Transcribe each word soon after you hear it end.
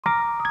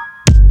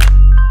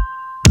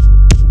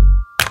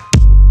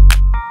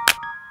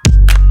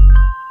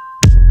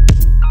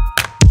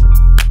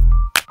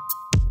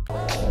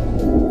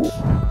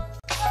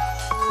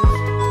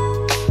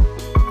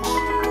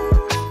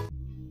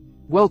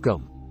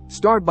Welcome.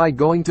 Start by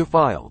going to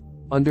File.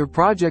 Under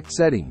Project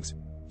Settings,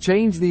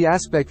 change the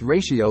aspect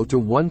ratio to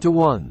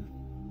 1:1.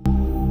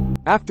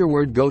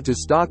 Afterward, go to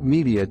Stock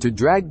Media to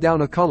drag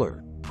down a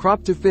color,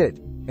 crop to fit,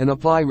 and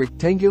apply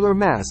rectangular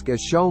mask as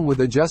shown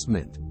with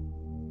adjustment.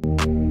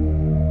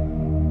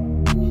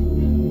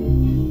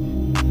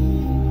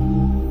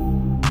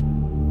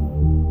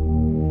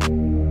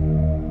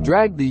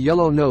 Drag the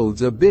yellow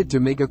nodes a bit to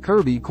make a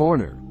curvy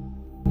corner.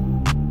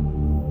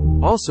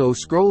 Also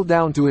scroll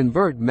down to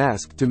invert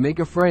mask to make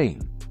a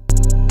frame.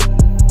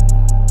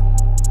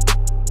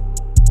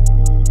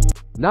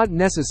 Not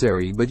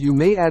necessary, but you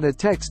may add a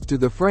text to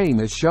the frame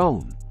as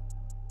shown.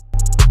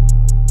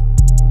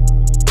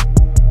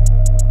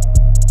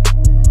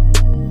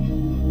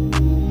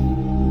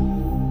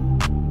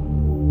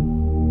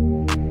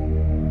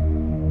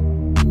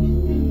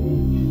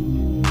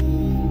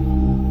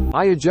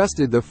 I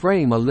adjusted the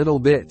frame a little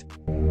bit.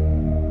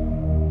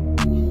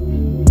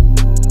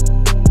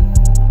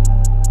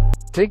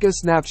 Take a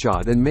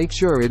snapshot and make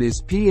sure it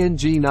is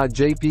PNG not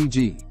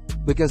JPG,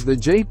 because the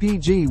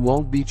JPG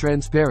won't be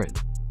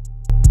transparent.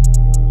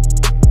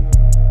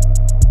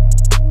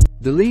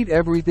 Delete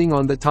everything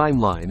on the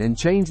timeline and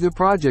change the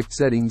project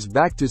settings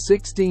back to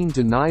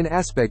 16:9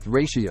 aspect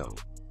ratio.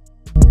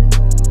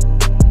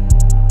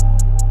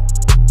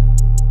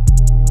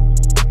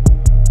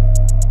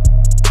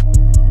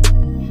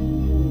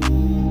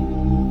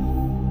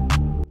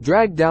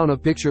 Drag down a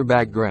picture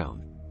background,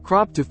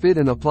 crop to fit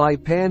and apply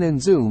pan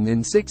and zoom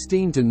in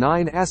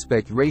 16:9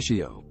 aspect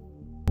ratio.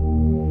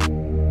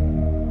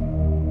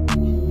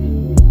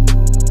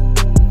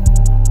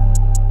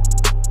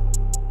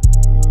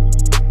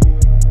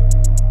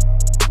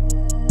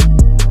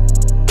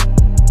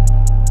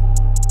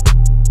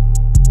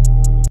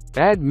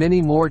 Add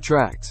many more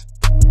tracks.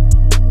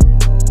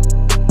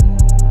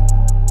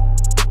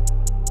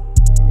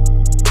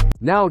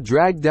 Now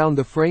drag down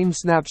the frame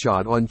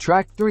snapshot on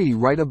track 3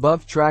 right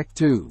above track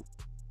 2.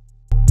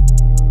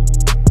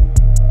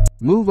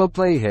 Move a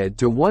playhead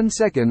to 1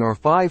 second or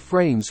 5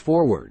 frames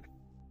forward.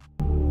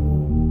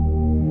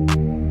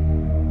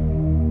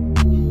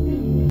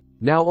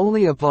 Now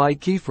only apply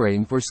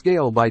keyframe for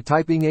scale by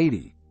typing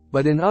 80,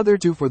 but in other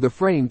two for the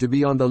frame to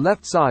be on the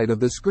left side of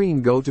the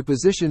screen, go to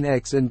position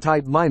X and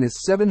type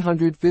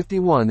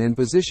 -751 and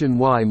position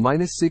Y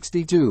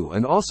 -62,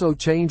 and also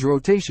change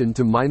rotation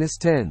to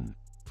 -10.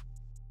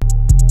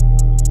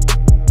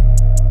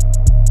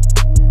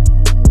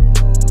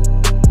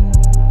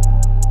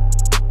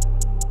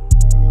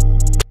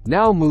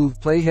 Now move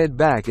playhead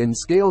back and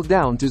scale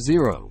down to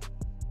 0.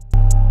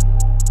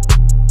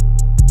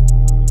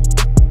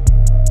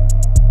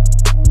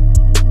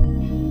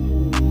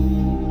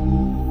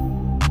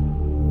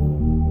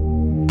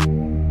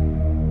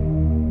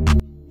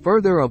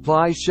 Further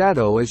apply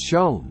shadow as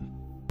shown.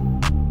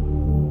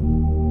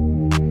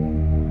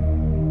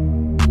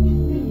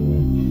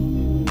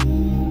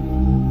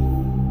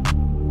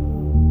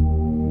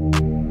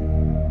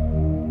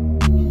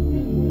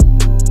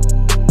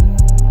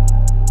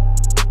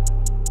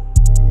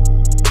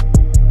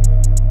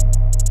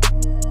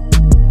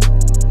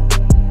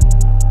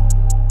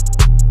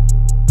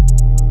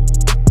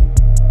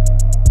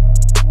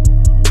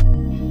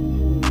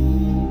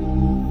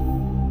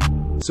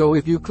 So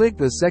if you click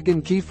the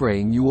second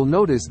keyframe, you will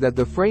notice that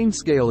the frame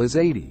scale is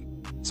 80.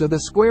 So the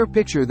square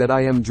picture that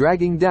I am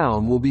dragging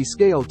down will be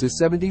scaled to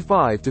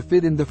 75 to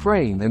fit in the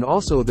frame, and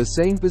also the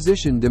same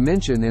position,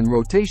 dimension and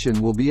rotation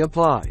will be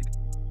applied.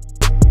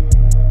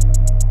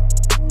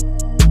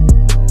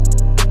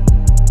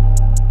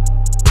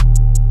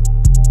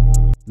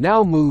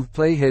 Now move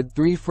playhead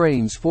 3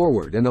 frames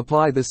forward and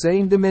apply the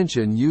same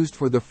dimension used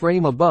for the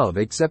frame above,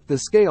 except the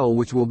scale,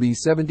 which will be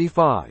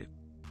 75.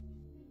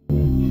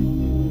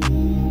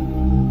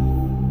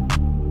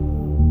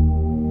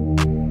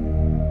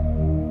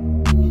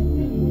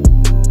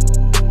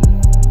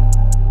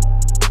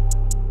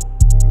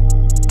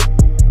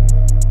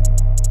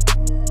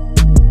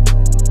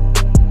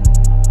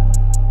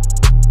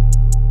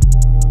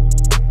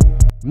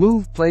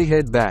 Move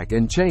playhead back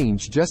and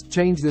change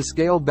the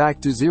scale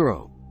back to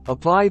 0.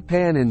 Apply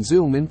pan and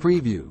zoom in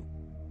preview.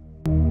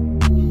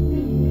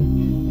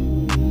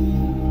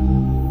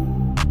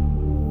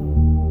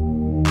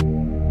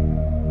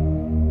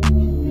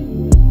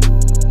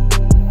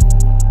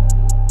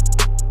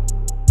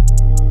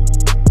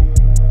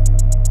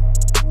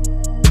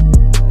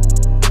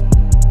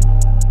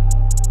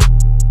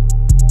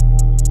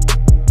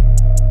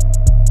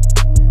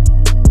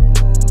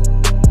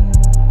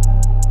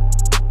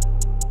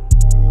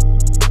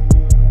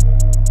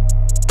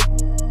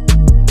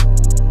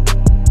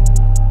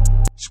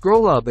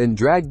 Scroll up and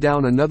drag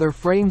down another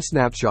frame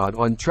snapshot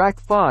on track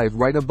 5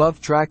 right above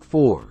track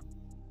 4.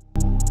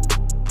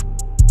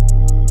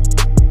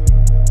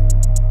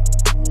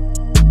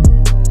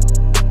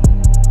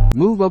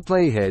 Move a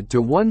playhead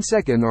to 1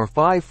 second or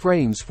 5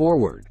 frames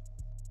forward.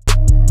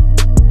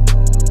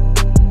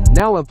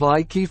 Now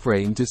apply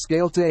keyframe to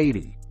scale to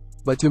 80,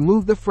 but to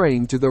move the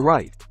frame to the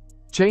right,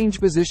 Change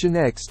position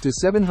X to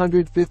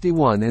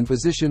 751 and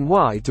position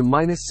Y to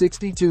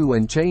 -62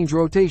 and change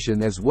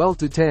rotation as well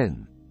to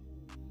 10.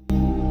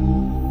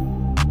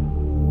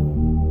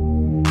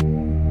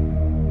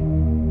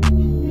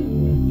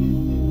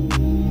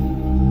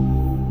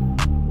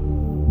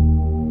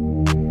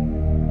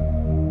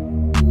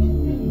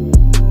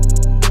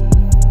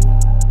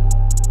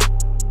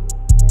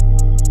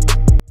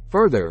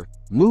 Further,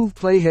 move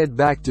playhead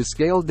back to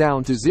scale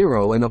down to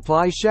 0 and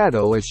apply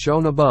shadow as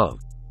shown above.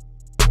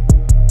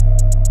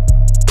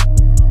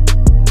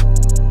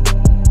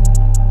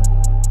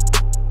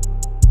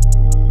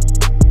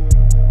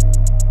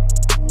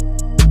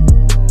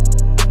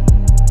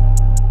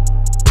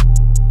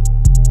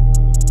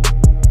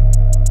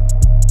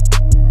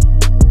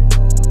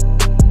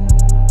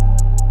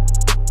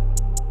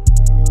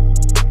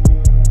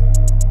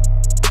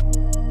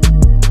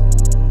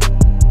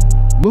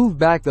 Move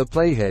back the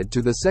playhead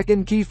to the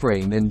second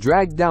keyframe and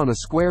drag down a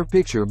square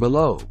picture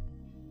below.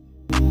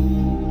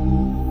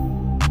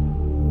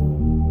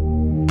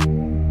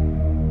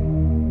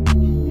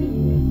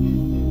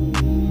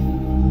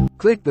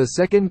 Click the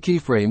second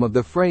keyframe of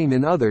the frame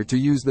in Other to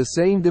use the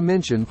same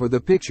dimension for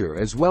the picture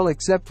as well,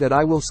 except that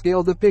I will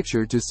scale the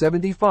picture to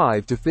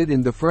 75 to fit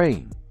in the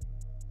frame.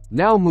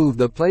 Now move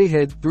the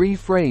playhead 3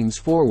 frames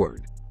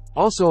forward.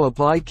 Also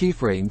apply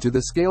keyframe to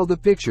the scale the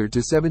picture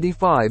to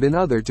 75 in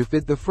Other to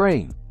fit the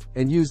frame,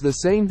 and use the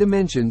same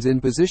dimensions in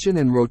position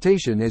and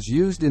rotation as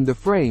used in the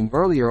frame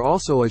earlier,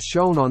 also as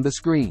shown on the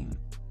screen.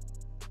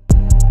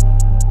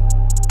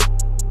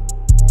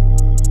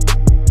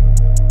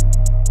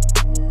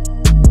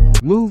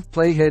 Move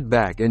playhead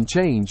back and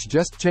change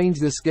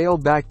the scale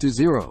back to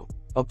 0.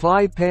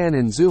 Apply pan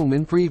and zoom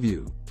in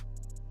preview.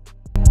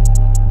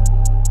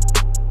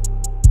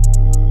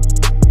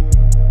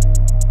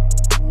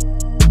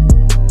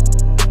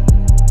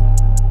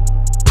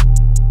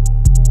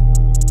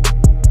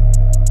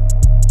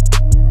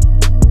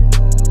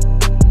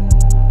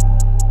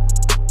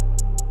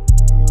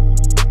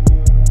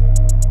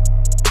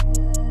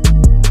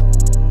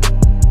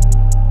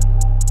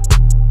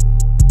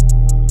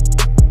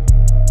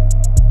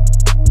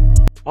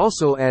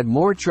 Also add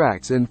more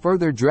tracks and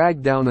further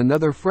drag down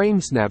another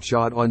frame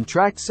snapshot on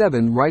track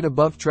 7 right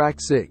above track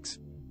 6.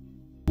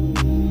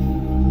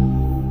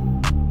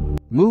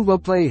 Move a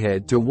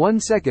playhead to 1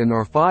 second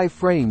or 5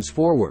 frames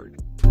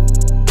forward.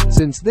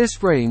 Since this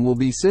frame will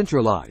be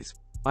centralized,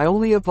 I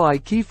only apply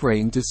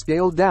keyframe to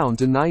scale down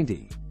to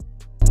 90.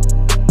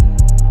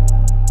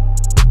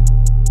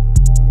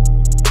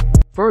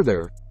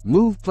 Further,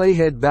 move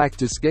playhead back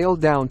to scale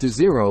down to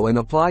 0 and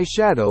apply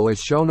shadow as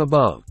shown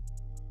above.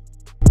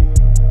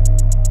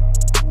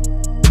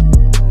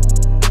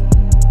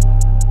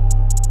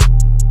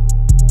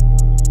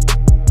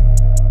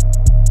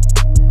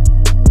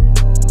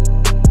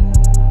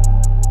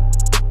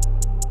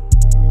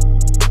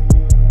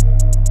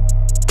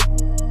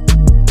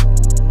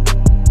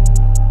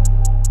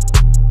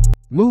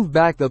 Move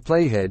back the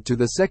playhead to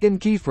the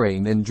second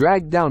keyframe and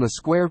drag down a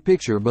square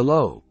picture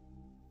below.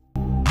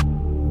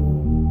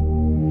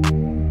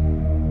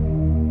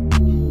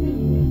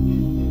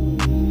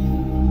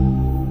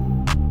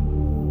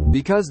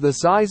 Because the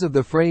size of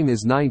the frame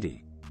is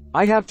 90,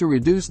 I have to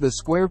reduce the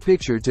square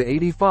picture to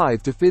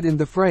 85 to fit in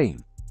the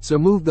frame, so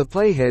move the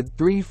playhead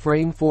 3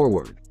 frames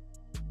forward.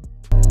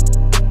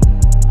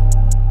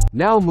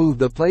 Now move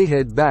the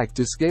playhead back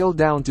to scale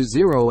down to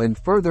 0 and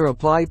further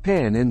apply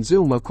pan and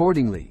zoom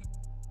accordingly.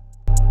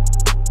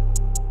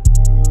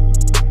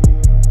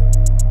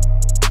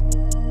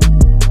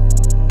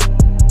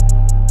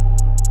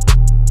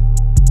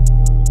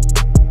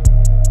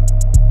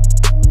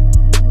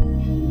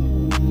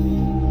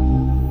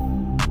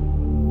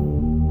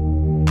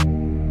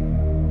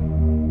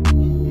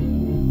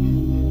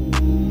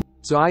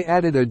 So I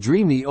added a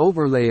dreamy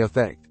overlay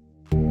effect.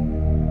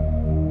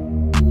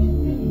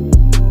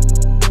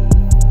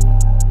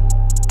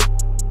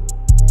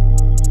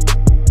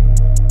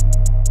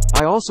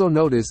 I also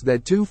noticed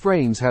that 2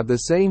 frames have the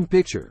same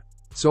picture,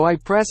 so I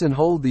press and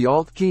hold the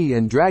Alt key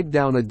and drag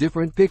down a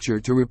different picture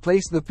to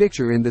replace the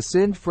picture in the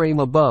send frame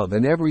above,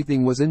 and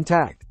everything was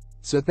intact.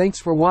 So thanks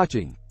for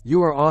watching.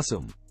 You are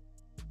awesome.